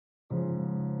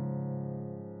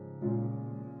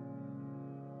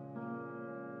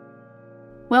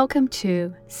Welcome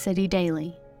to City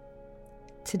Daily.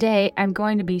 Today I'm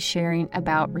going to be sharing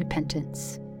about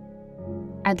repentance.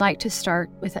 I'd like to start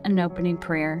with an opening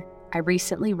prayer I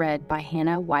recently read by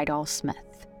Hannah Whitall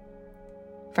Smith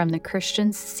from The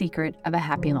Christian's Secret of a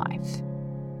Happy Life.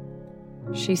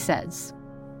 She says,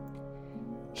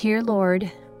 "Here, Lord,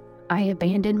 I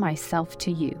abandon myself to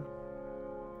you.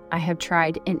 I have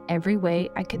tried in every way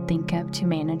I could think of to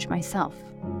manage myself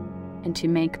and to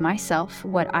make myself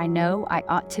what I know I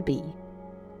ought to be,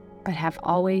 but have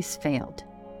always failed.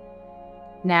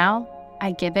 Now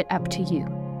I give it up to you.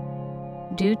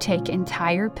 Do take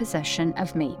entire possession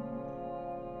of me.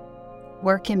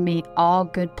 Work in me all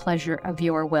good pleasure of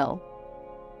your will.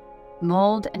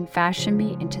 Mold and fashion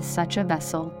me into such a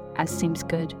vessel as seems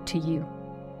good to you.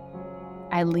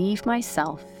 I leave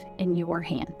myself in your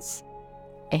hands.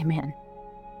 Amen."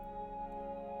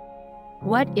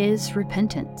 What is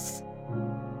repentance?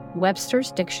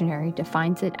 Webster's dictionary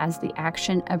defines it as the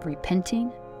action of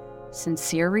repenting,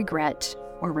 sincere regret,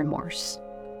 or remorse.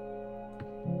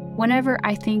 Whenever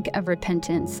I think of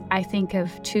repentance, I think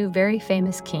of two very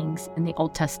famous kings in the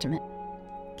Old Testament,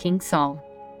 King Saul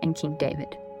and King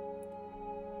David.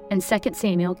 In 2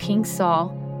 Samuel, King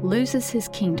Saul loses his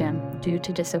kingdom due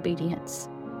to disobedience.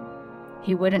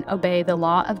 He wouldn't obey the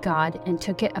law of God and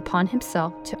took it upon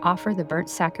himself to offer the burnt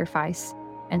sacrifice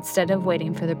instead of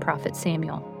waiting for the prophet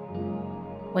Samuel.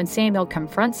 When Samuel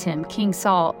confronts him, King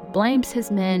Saul blames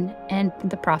his men and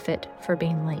the prophet for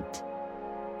being late.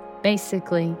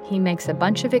 Basically, he makes a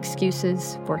bunch of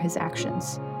excuses for his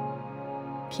actions.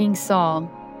 King Saul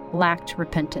lacked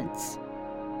repentance.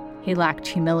 He lacked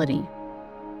humility,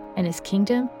 and his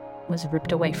kingdom was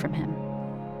ripped away from him.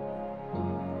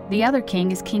 The other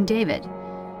king is King David.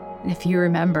 And if you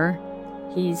remember,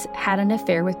 he's had an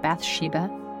affair with Bathsheba,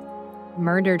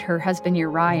 murdered her husband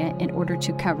Uriah in order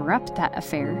to cover up that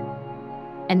affair,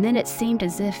 and then it seemed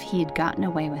as if he had gotten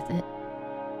away with it.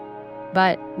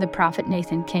 But the prophet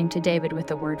Nathan came to David with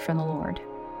a word from the Lord.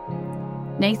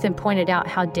 Nathan pointed out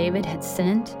how David had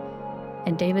sinned,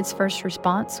 and David's first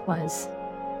response was,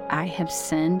 "I have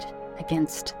sinned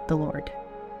against the Lord."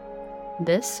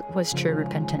 This was true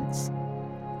repentance.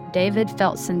 David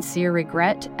felt sincere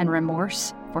regret and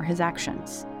remorse for his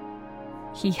actions.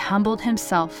 He humbled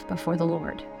himself before the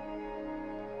Lord.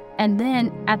 And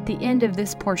then, at the end of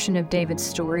this portion of David's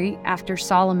story, after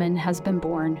Solomon has been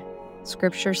born,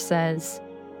 Scripture says,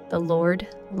 "The Lord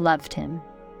loved him."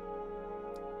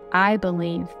 I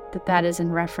believe that that is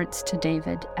in reference to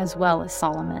David as well as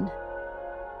Solomon,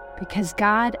 because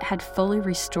God had fully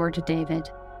restored David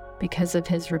because of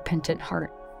his repentant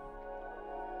heart.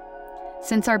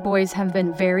 Since our boys have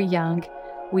been very young,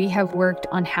 we have worked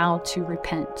on how to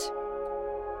repent.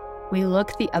 We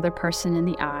look the other person in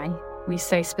the eye, we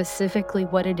say specifically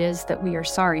what it is that we are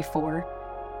sorry for,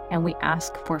 and we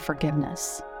ask for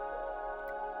forgiveness.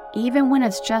 Even when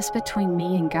it's just between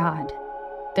me and God,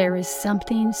 there is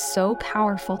something so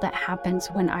powerful that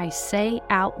happens when I say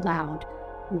out loud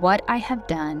what I have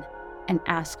done and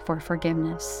ask for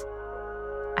forgiveness.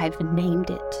 I've named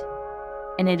it,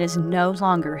 and it is no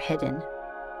longer hidden.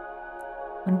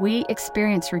 When we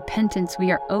experience repentance, we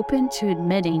are open to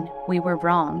admitting we were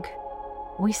wrong.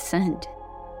 We sinned.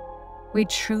 We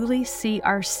truly see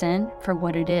our sin for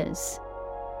what it is,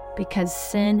 because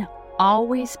sin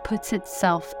always puts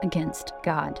itself against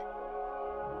God.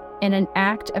 In an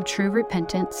act of true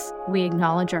repentance, we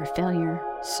acknowledge our failure,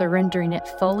 surrendering it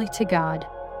fully to God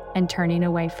and turning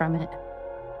away from it.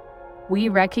 We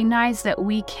recognize that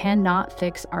we cannot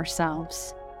fix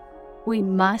ourselves. We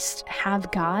must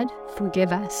have God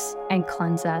forgive us and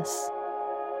cleanse us.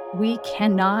 We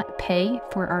cannot pay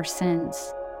for our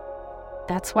sins.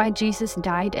 That's why Jesus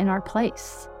died in our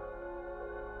place.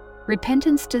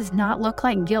 Repentance does not look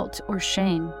like guilt or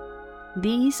shame.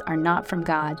 These are not from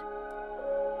God.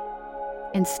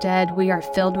 Instead, we are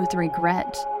filled with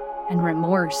regret and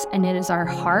remorse, and it is our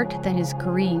heart that is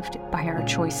grieved by our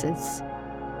choices.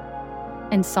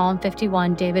 In Psalm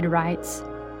 51, David writes,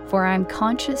 "For I am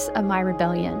conscious of my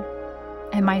rebellion,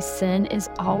 and my sin is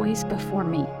always before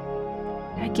me.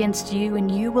 Against you and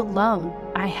you alone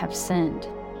I have sinned."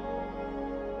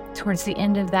 Towards the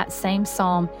end of that same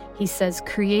psalm, he says,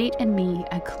 "Create in me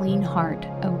a clean heart,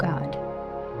 O God."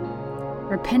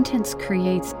 Repentance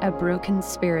creates a broken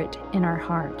spirit in our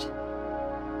heart.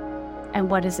 And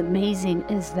what is amazing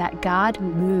is that God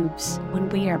moves when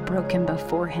we are broken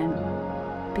before him,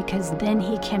 because then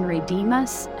he can redeem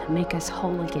us and make us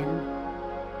whole again.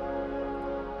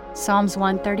 Psalms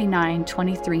 139,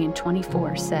 23 and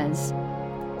 24 says,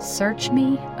 "Search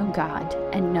me, O God,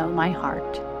 and know my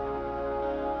heart.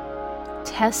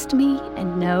 Test me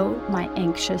and know my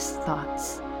anxious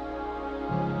thoughts.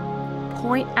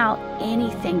 Point out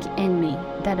anything in me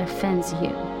that offends you,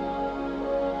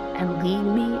 and lead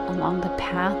me along the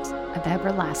path of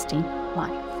everlasting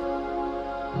life.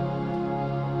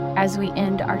 As we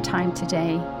end our time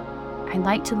today, I'd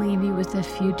like to leave you with a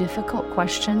few difficult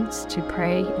questions to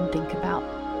pray and think about.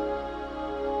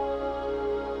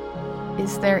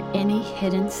 Is there any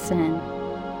hidden sin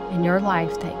in your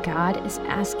life that God is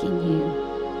asking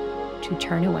you to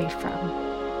turn away from?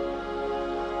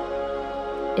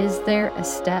 Is there a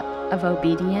step of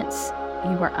obedience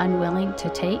you are unwilling to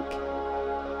take?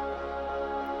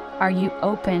 Are you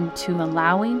open to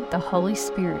allowing the Holy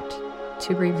Spirit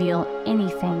to reveal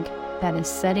anything that is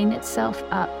setting itself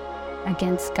up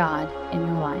against God in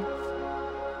your life?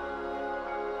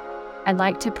 I'd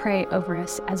like to pray over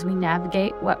us as we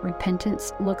navigate what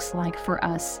repentance looks like for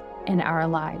us in our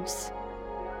lives.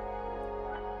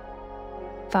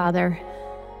 Father,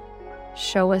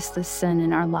 show us the sin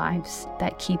in our lives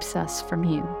that keeps us from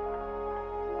you.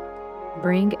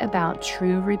 Bring about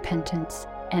true repentance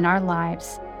in our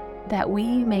lives that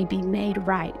we may be made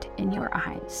right in your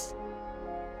eyes.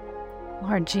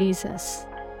 Lord Jesus,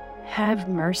 have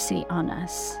mercy on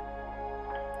us,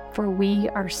 for we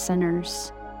are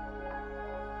sinners.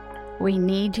 We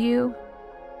need you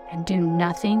and do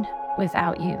nothing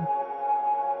without you.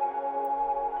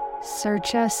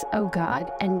 Search us, O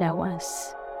God, and know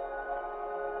us.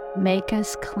 Make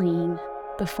us clean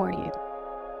before you.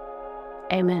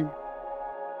 Amen.